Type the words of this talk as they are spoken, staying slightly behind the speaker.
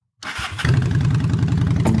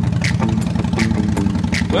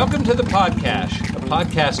Welcome to the PodCACHE, a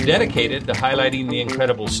podcast dedicated to highlighting the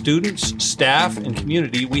incredible students, staff, and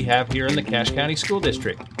community we have here in the Cache County School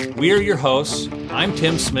District. We are your hosts. I'm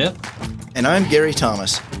Tim Smith. And I'm Gary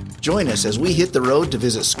Thomas. Join us as we hit the road to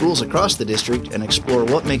visit schools across the district and explore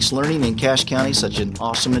what makes learning in Cache County such an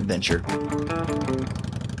awesome adventure.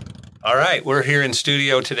 All right, we're here in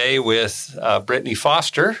studio today with Brittany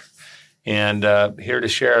Foster, and here to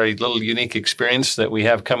share a little unique experience that we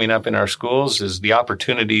have coming up in our schools is the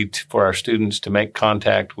opportunity for our students to make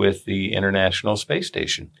contact with the International Space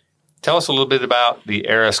Station. Tell us a little bit about the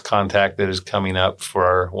ARIS contact that is coming up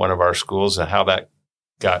for one of our schools and how that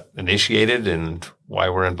got initiated and why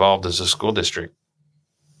we're involved as a school district.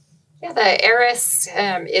 Yeah, the ARIS,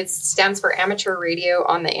 it stands for Amateur Radio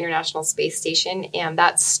on the International Space Station, and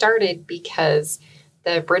that started because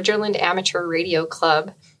the Ridgeline Amateur Radio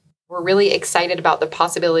Club were really excited about the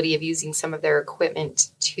possibility of using some of their equipment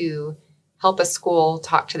to help a school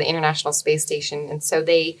talk to the International Space Station. And so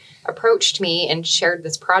they approached me and shared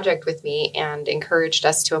this project with me and encouraged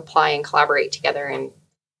us to apply and collaborate together, and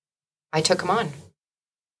I took them on.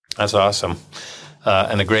 That's awesome.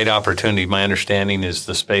 And a great opportunity. My understanding is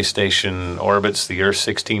the space station orbits the Earth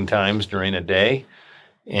 16 times during a day.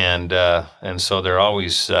 And so they're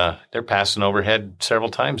always, they're passing overhead several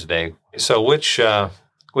times a day. So which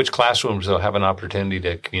classrooms will have an opportunity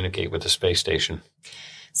to communicate with the space station?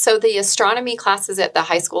 So the astronomy classes at the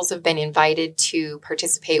high schools have been invited to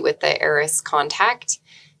participate with the ARIS contact.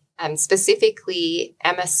 Specifically,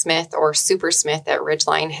 Emma Smith or Super Smith at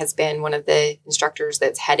Ridgeline has been one of the instructors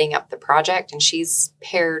that's heading up the project, and she's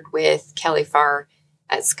paired with Kelly Farr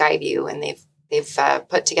at Skyview, and they've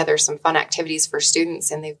put together some fun activities for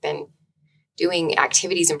students, and they've been doing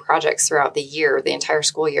activities and projects throughout the year, the entire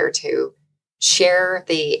school year, to share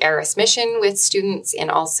the ARIS mission with students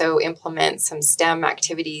and also implement some STEM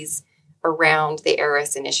activities around the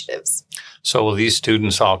ARIS initiatives. So will these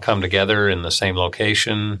students all come together in the same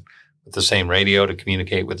location with the same radio to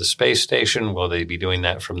communicate with the space station? Will they be doing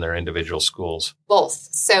that from their individual schools? Both.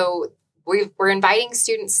 So we're inviting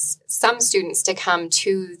some students to come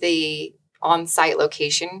to the on-site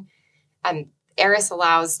location. ARIS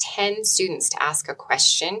allows 10 students to ask a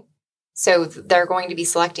question. So they're going to be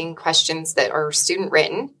selecting questions that are student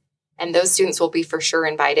written, and those students will be for sure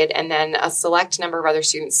invited. And then a select number of other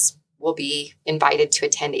students will be invited to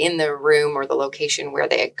attend in the room or the location where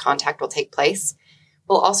the contact will take place.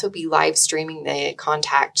 We'll also be live streaming the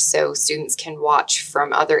contact so students can watch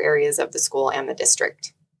from other areas of the school and the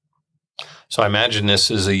district. So I imagine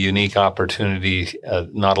this is a unique opportunity.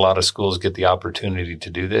 Not a lot of schools get the opportunity to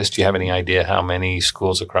do this. Do you have any idea how many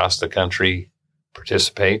schools across the country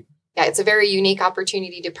participate? Yeah, it's a very unique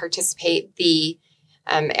opportunity to participate. The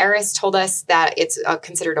ARIS told us that it's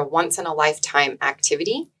considered a once-in-a-lifetime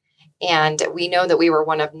activity. And we know that we were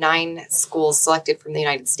one of 9 schools selected from the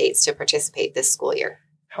United States to participate this school year.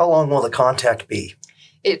 How long will the contact be?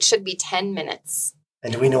 It should be 10 minutes.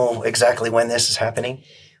 And do we know exactly when this is happening?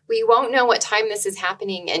 We won't know what time this is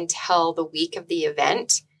happening until the week of the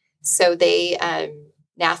event. So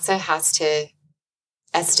NASA has to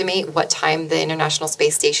estimate what time the International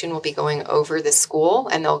Space Station will be going over the school,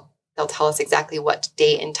 and they'll tell us exactly what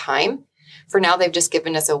date and time. For now, they've just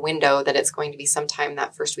given us a window that it's going to be sometime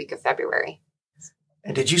that first week of February.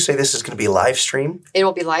 And did you say this is going to be live streamed? It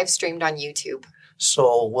will be live streamed on YouTube.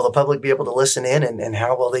 So will the public be able to listen in, and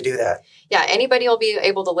how will they do that? Yeah, anybody will be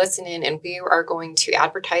able to listen in, and we are going to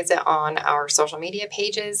advertise it on our social media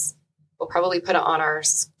pages. We'll probably put it on our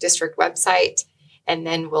district website, and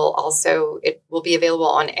then it will be available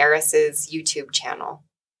on ARIS's YouTube channel.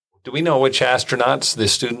 Do we know which astronauts the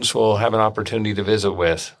students will have an opportunity to visit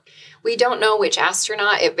with? We don't know which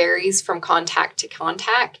astronaut. It varies from contact to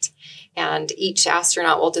contact, and each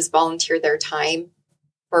astronaut will just volunteer their time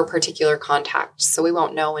for a particular contact. So we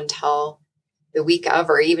won't know until the week of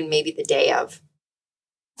or even maybe the day of.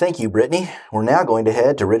 Thank you, Brittany. We're now going to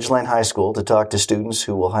head to Ridgeline High School to talk to students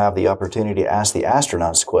who will have the opportunity to ask the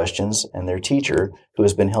astronauts questions and their teacher who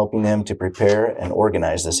has been helping them to prepare and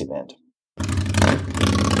organize this event.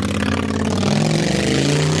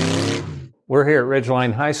 We're here at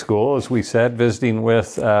Ridgeline High School, as we said, visiting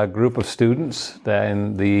with a group of students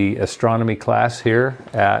in the astronomy class here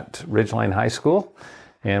at Ridgeline High School.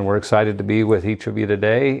 And we're excited to be with each of you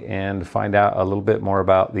today and find out a little bit more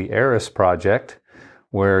about the ARIS project,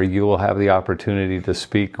 where you will have the opportunity to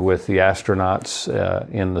speak with the astronauts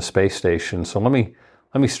in the space station. So let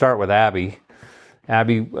me start with Abby.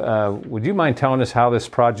 Abby, would you mind telling us how this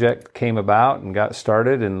project came about and got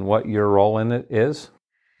started and what your role in it is?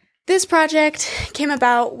 This project came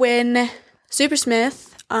about when Super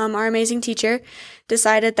Smith, our amazing teacher,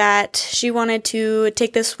 decided that she wanted to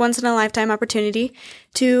take this once-in-a-lifetime opportunity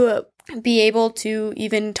to be able to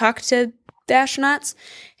even talk to the astronauts.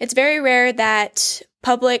 It's very rare that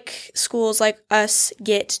public schools like us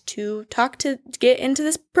get into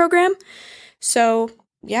this program. So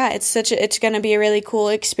yeah, it's going to be a really cool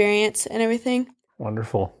experience and everything.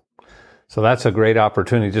 Wonderful. So that's a great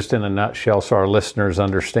opportunity, just in a nutshell, so our listeners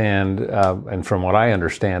understand, and from what I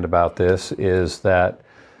understand about this, is that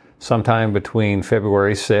sometime between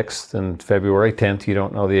February 6th and February 10th, you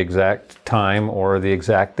don't know the exact time or the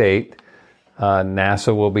exact date,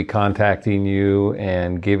 NASA will be contacting you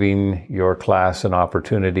and giving your class an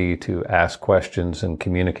opportunity to ask questions and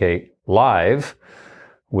communicate live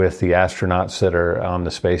with the astronauts that are on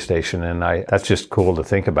the space station. And that's just cool to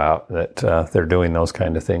think about, that they're doing those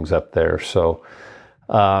kind of things up there. So,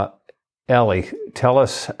 Ellie, tell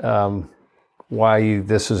us why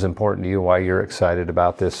this is important to you, why you're excited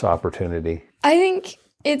about this opportunity. I think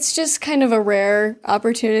it's just kind of a rare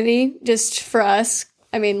opportunity just for us.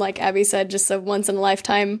 I mean, like Abby said, just a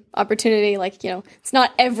once-in-a-lifetime opportunity. Like, it's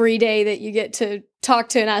not every day that you get to talk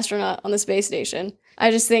to an astronaut on the space station.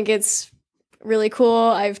 I just think it's really cool.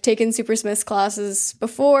 I've taken Super Smith's classes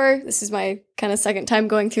before. This is my kind of second time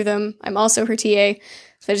going through them. I'm also her TA,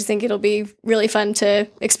 so I just think it'll be really fun to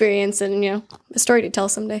experience and, a story to tell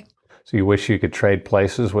someday. So you wish you could trade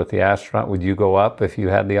places with the astronaut? Would you go up if you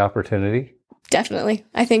had the opportunity? Definitely.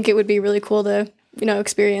 I think it would be really cool to,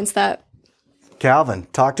 experience that. Calvin,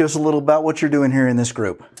 talk to us a little about what you're doing here in this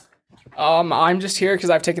group. I'm just here because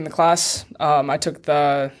I've taken the class. I took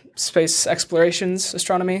the Space Explorations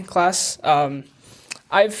Astronomy class.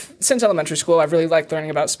 Since elementary school, I've really liked learning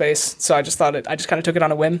about space, so I just kind of took it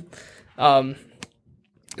on a whim.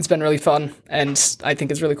 It's been really fun, and I think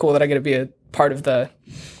it's really cool that I get to be a part of the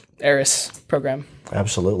ARIS program.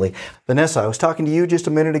 Absolutely. Vanessa, I was talking to you just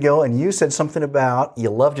a minute ago, and you said something about you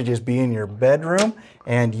love to just be in your bedroom,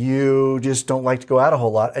 and you just don't like to go out a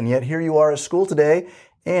whole lot, and yet here you are at school today.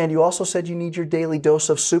 And you also said you need your daily dose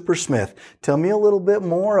of Super Smith. Tell me a little bit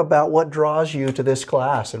more about what draws you to this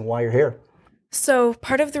class and why you're here. So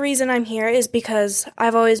part of the reason I'm here is because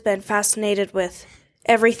I've always been fascinated with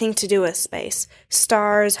everything to do with space.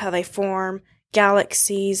 Stars, how they form,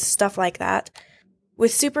 galaxies, stuff like that.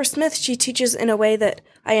 With Super Smith, she teaches in a way that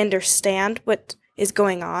I understand what is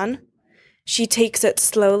going on. She takes it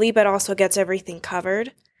slowly but also gets everything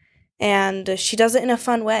covered. And she does it in a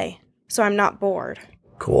fun way, so I'm not bored.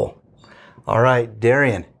 Cool. All right,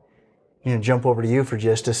 Darian, I'm going to jump over to you for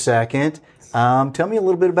just a second. Tell me a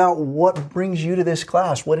little bit about what brings you to this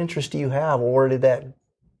class. What interest do you have, or did that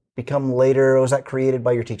become later, or was that created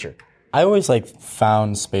by your teacher? I always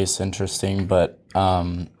found space interesting, but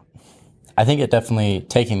I think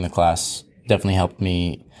taking the class definitely helped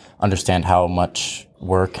me understand how much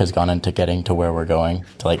work has gone into getting to where we're going,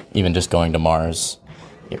 to even just going to Mars.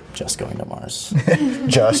 Just going to Mars.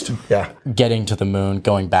 Yeah. Getting to the moon,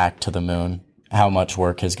 going back to the moon, how much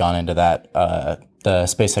work has gone into that. The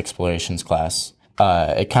space explorations class,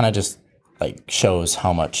 it kind of just shows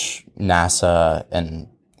how much NASA and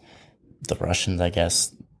the Russians, I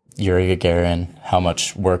guess, Yuri Gagarin, how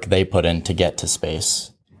much work they put in to get to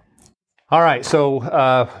space. All right,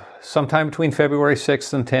 so sometime between February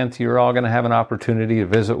 6th and 10th, you're all going to have an opportunity to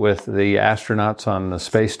visit with the astronauts on the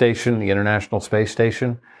space station, the International Space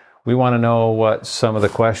Station. We want to know what some of the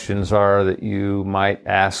questions are that you might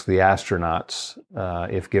ask the astronauts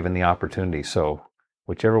if given the opportunity. So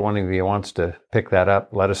whichever one of you wants to pick that up,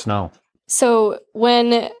 let us know. So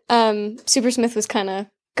when Super Smith was kind of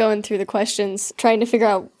going through the questions, trying to figure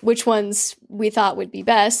out which ones we thought would be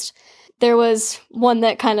best, there was one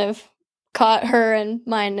that kind of caught her and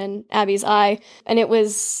mine and Abby's eye, and it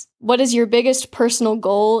was, what is your biggest personal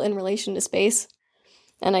goal in relation to space?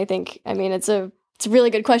 And I think, it's a really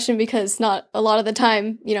good question, because not a lot of the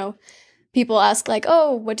time, people ask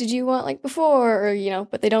oh, what did you want before? Or,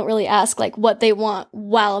 but they don't really ask what they want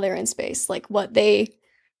while they're in space, what they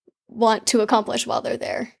want to accomplish while they're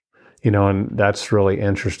there. And that's really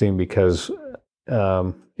interesting because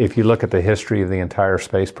if you look at the history of the entire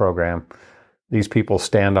space program, these people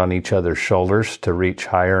stand on each other's shoulders to reach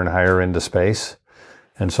higher and higher into space.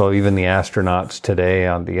 And so even the astronauts today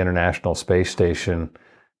on the International Space Station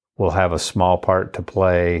will have a small part to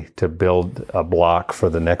play to build a block for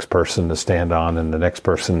the next person to stand on and the next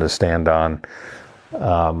person to stand on.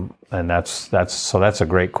 And that's a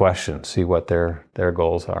great question. See what their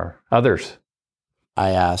goals are. Others?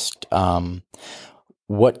 I asked,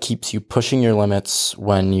 what keeps you pushing your limits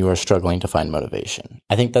when you are struggling to find motivation?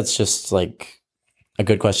 I think that's just a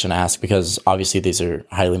good question to ask, because obviously these are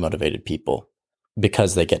highly motivated people.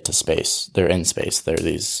 because they get to space. They're in space. They're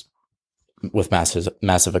these with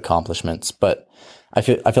massive accomplishments. But I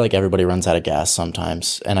feel like everybody runs out of gas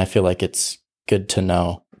sometimes, and I feel like it's good to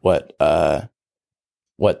know what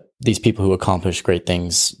these people who accomplish great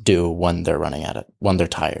things do when they're running at it, when they're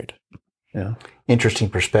tired. Yeah, interesting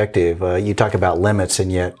perspective. You talk about limits,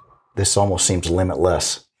 and yet this almost seems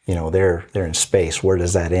limitless. They're in space. Where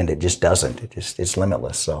does that end? It just doesn't. It's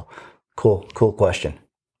limitless. So cool question.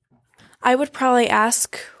 I would probably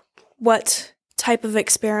ask what type of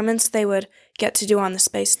experiments they would get to do on the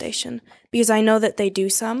space station, because I know that they do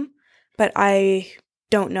some, but I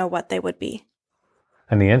don't know what they would be.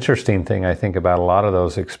 And the interesting thing I think about a lot of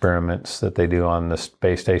those experiments that they do on the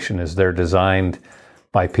space station is they're designed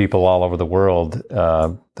by people all over the world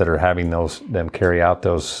that are having them carry out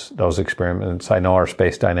those experiments. I know our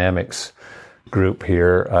Space Dynamics group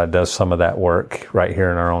here does some of that work right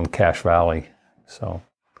here in our own Cache Valley. So,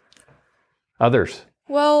 others?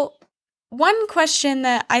 Well, one question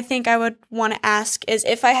that I think I would want to ask is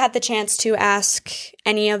if I had the chance to ask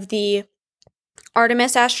any of the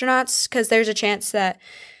Artemis astronauts, because there's a chance that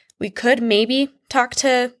we could maybe talk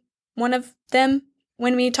to one of them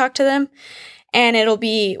when we talk to them, and it'll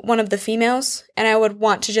be one of the females, and I would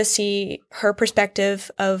want to just see her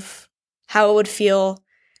perspective of how it would feel,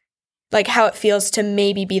 like how it feels to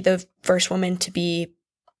maybe be the first woman to be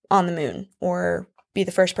on the moon or be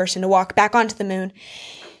the first person to walk back onto the moon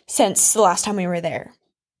since the last time we were there.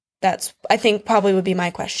 That's, I think, probably would be my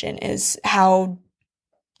question, is how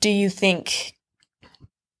do you think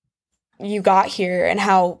you got here, and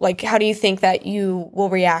how do you think that you will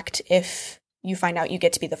react if you find out you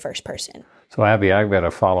get to be the first person? So Abby, I've got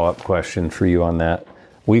a follow-up question for you on that.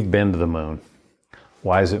 We've been to the moon.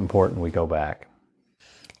 Why is it important we go back?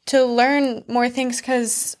 To learn more things,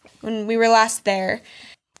 because when we were last there,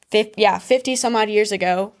 50 some odd years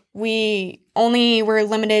ago, we only were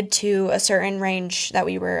limited to a certain range that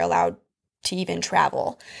we were allowed to even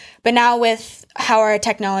travel. But now with how our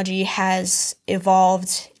technology has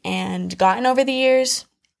evolved and gotten over the years,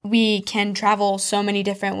 we can travel so many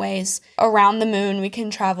different ways around the moon. We can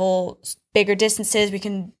travel bigger distances. We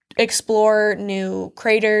can explore new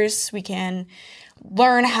craters. We can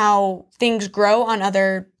learn how things grow on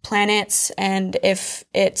other planets and if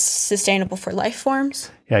it's sustainable for life forms.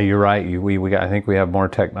 Yeah, you're right. I think we have more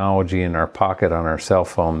technology in our pocket on our cell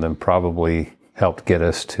phone than probably helped get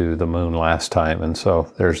us to the moon last time. And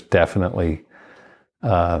so there's definitely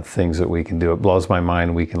things that we can do. It blows my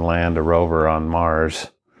mind we can land a rover on Mars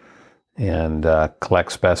and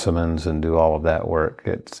collect specimens and do all of that work.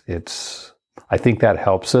 I think that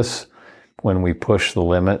helps us when we push the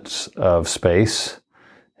limits of space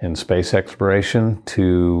and space exploration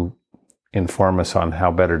to inform us on how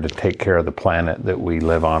better to take care of the planet that we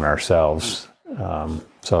live on ourselves.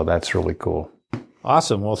 So that's really cool.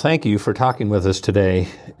 Awesome. Well, thank you for talking with us today.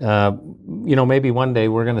 Maybe one day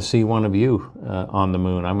we're going to see one of you on the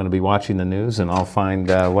moon. I'm going to be watching the news and I'll find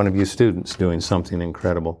one of you students doing something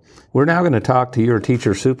incredible. We're now going to talk to your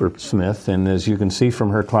teacher, Super Smith, and as you can see from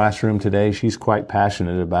her classroom today, she's quite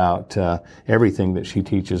passionate about everything that she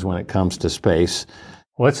teaches when it comes to space.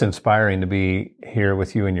 Well, it's inspiring to be here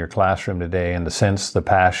with you in your classroom today and to sense the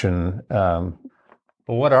passion.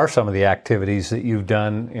 What are some of the activities that you've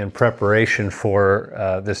done in preparation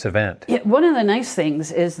for this event? Yeah, one of the nice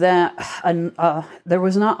things is that there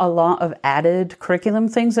was not a lot of added curriculum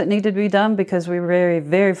things that needed to be done because we were very,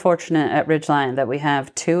 very fortunate at Ridgeline that we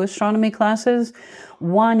have 2 astronomy classes.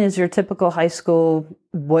 One is your typical high school,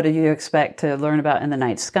 what do you expect to learn about in the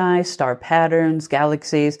night sky, star patterns,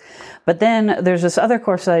 galaxies. But then there's this other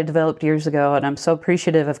course that I developed years ago, and I'm so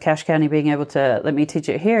appreciative of Cache County being able to let me teach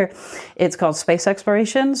it here. It's called Space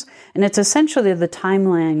Explorations, and it's essentially the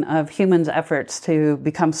timeline of humans' efforts to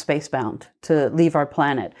become spacebound, to leave our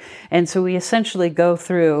planet. And so we essentially go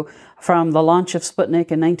through from the launch of Sputnik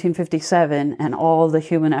in 1957 and all the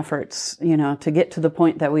human efforts, to get to the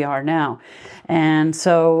point that we are now. And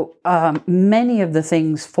so many of the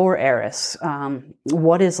things for Eris,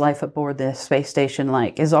 what is life aboard the space station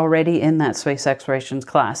like, is already in that space explorations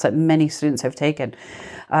class that many students have taken.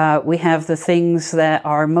 We have the things that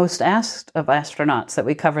are most asked of astronauts that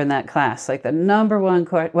we cover in that class, like the number one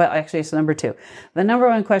question, well, actually it's number 2. The number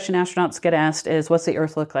one question astronauts get asked is, what's the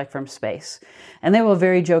Earth look like from space? And they will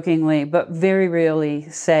very jokingly, but very really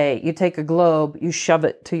say, you take a globe, you shove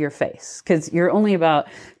it to your face, because you're only about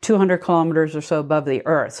 200 kilometers or so above the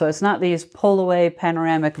Earth. So it's not these pull away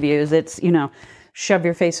panoramic views. It's, shove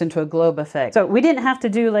your face into a globe effect. So we didn't have to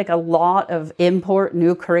do like a lot of import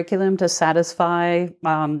new curriculum to satisfy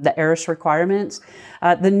the ARIS requirements.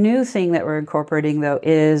 The new thing that we're incorporating, though,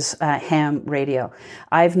 is ham radio.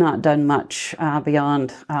 I've not done much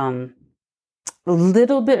beyond a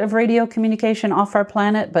little bit of radio communication off our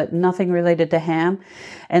planet, but nothing related to ham.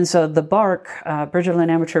 And so the BARC, Bridgeline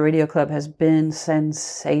Amateur Radio Club, has been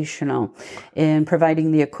sensational in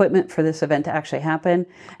providing the equipment for this event to actually happen.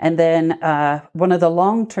 And then one of the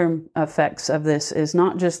long-term effects of this is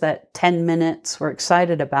not just that 10 minutes we're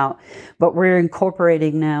excited about, but we're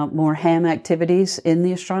incorporating now more ham activities in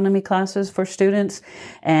the astronomy classes for students.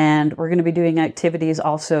 And we're going to be doing activities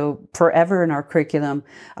also forever in our curriculum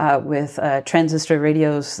with transistor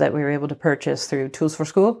radios that we were able to purchase through Tools for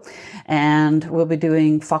School. And we'll be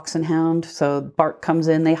doing Fox and Hound. So BARC comes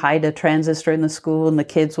in, they hide a transistor in the school, and the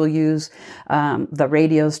kids will use the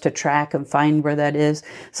radios to track and find where that is.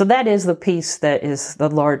 So that is the piece that is the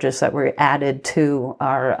largest that we're added to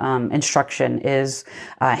our instruction is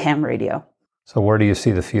ham radio. So where do you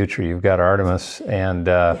see the future? You've got Artemis, and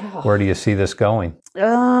where do you see this going?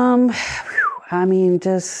 I mean,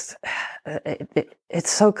 just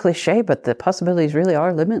it's so cliche, but the possibilities really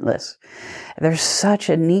are limitless. There's such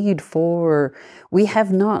a need for, we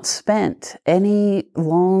have not spent any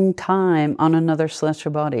long time on another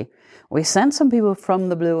celestial body. We sent some people from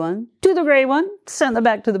the blue one to the gray one, sent them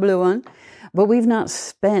back to the blue one, but we've not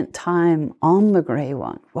spent time on the gray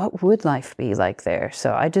one. What would life be like there?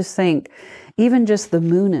 So I just think even just the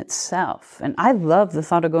moon itself, and I love the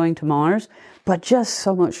thought of going to Mars, but just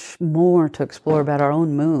so much more to explore about our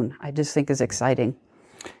own moon, I just think is exciting.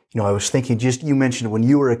 You know, I was thinking, just you mentioned when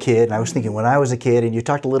you were a kid, and I was thinking when I was a kid, and you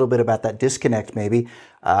talked a little bit about that disconnect maybe.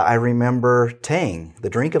 I remember Tang, the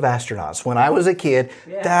drink of astronauts. When I was a kid,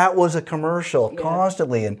 that was a commercial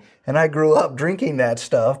constantly, and I grew up drinking that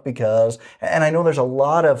stuff because, and I know there's a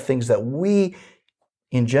lot of things that we,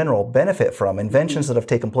 in general, benefit from, inventions that have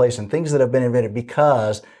taken place and things that have been invented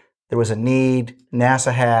because there was a need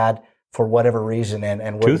NASA had for whatever reason,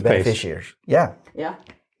 and we're the beneficiaries. Yeah.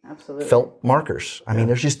 Absolutely. Felt markers. I mean,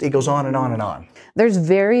 there's just, it goes on and on and on. There's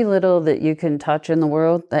very little that you can touch in the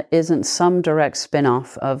world that isn't some direct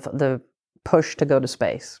spin-off of the push to go to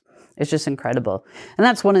space. It's just incredible. And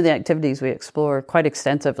that's one of the activities we explore quite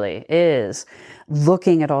extensively is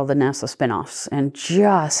looking at all the NASA spin-offs and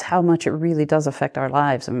just how much it really does affect our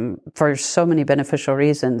lives and for so many beneficial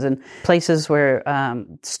reasons. And places where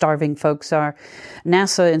starving folks are,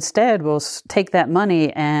 NASA instead will take that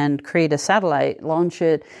money and create a satellite, launch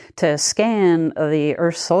it to scan the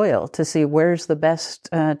Earth's soil to see where's the best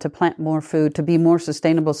to plant more food, to be more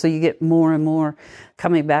sustainable, so you get more and more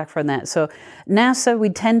coming back from that. So NASA, we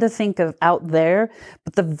tend to think of out there,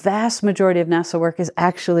 but the vast majority of NASA work is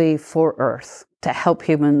actually for Earth, to help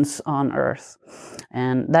humans on Earth.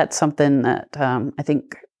 And that's something that I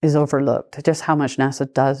think is overlooked, just how much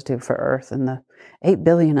NASA does do for Earth and the 8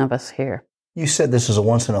 billion of us here. You said this is a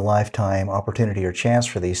once-in-a-lifetime opportunity or chance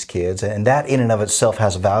for these kids, and that in and of itself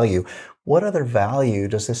has value. What other value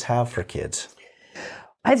does this have for kids?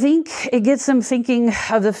 I think it gets them thinking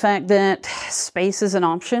of the fact that space is an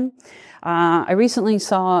option. I recently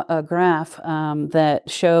saw a graph that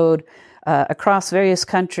showed across various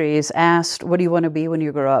countries asked, what do you want to be when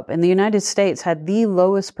you grow up? And the United States had the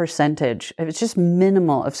lowest percentage. It's just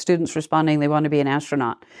minimal of students responding they want to be an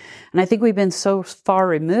astronaut. And I think we've been so far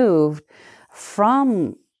removed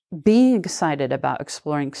from being excited about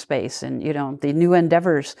exploring space and, you know, the new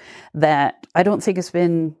endeavors that I don't think it's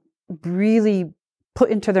been really put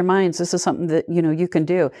into their minds, this is something that, you know, you can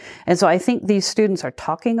do. And so I think these students are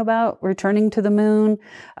talking about returning to the moon,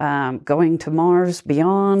 going to Mars,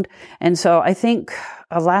 beyond. And so I think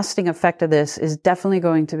a lasting effect of this is definitely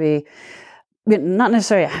going to be, not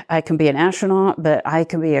necessarily I can be an astronaut, but I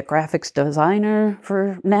can be a graphics designer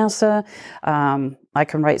for NASA. I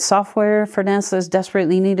can write software for NASA as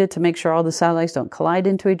desperately needed to make sure all the satellites don't collide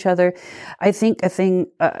into each other. I think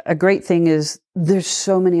a great thing is there's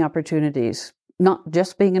so many opportunities. Not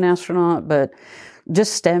just being an astronaut, but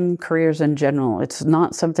just STEM careers in general. It's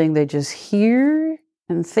not something they just hear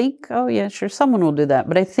and think, oh yeah, sure, someone will do that.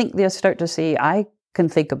 But I think they'll start to see, I can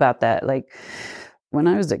think about that. Like when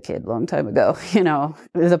I was a kid, a long time ago, you know,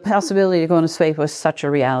 the possibility of going to space was such a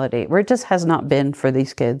reality, where it just has not been for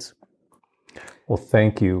these kids. Well,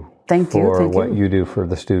 thank you for what you do for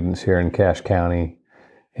the students here in Cache County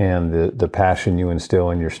and the passion you instill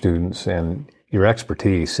in your students and your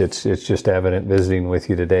expertise. It's just evident visiting with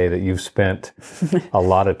you today that you've spent a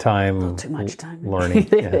lot of time, too much time learning.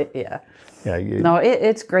 Yeah. No,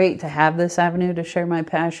 it's great to have this avenue to share my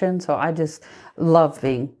passion. So I just love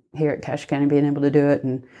being here at Cache County, being able to do it.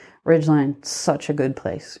 And Ridgeline, such a good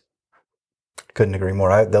place. Couldn't agree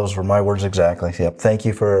more. Those were my words exactly. Yep. Thank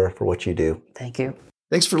you for what you do. Thank you.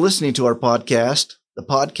 Thanks for listening to our podcast. The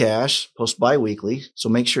PodCACHE posts bi-weekly, so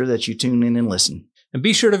make sure that you tune in and listen. And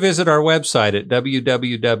be sure to visit our website at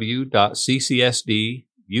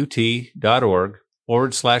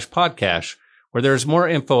www.ccsdut.org/PodCACHE, where there's more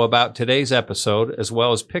info about today's episode as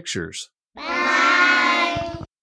well as pictures.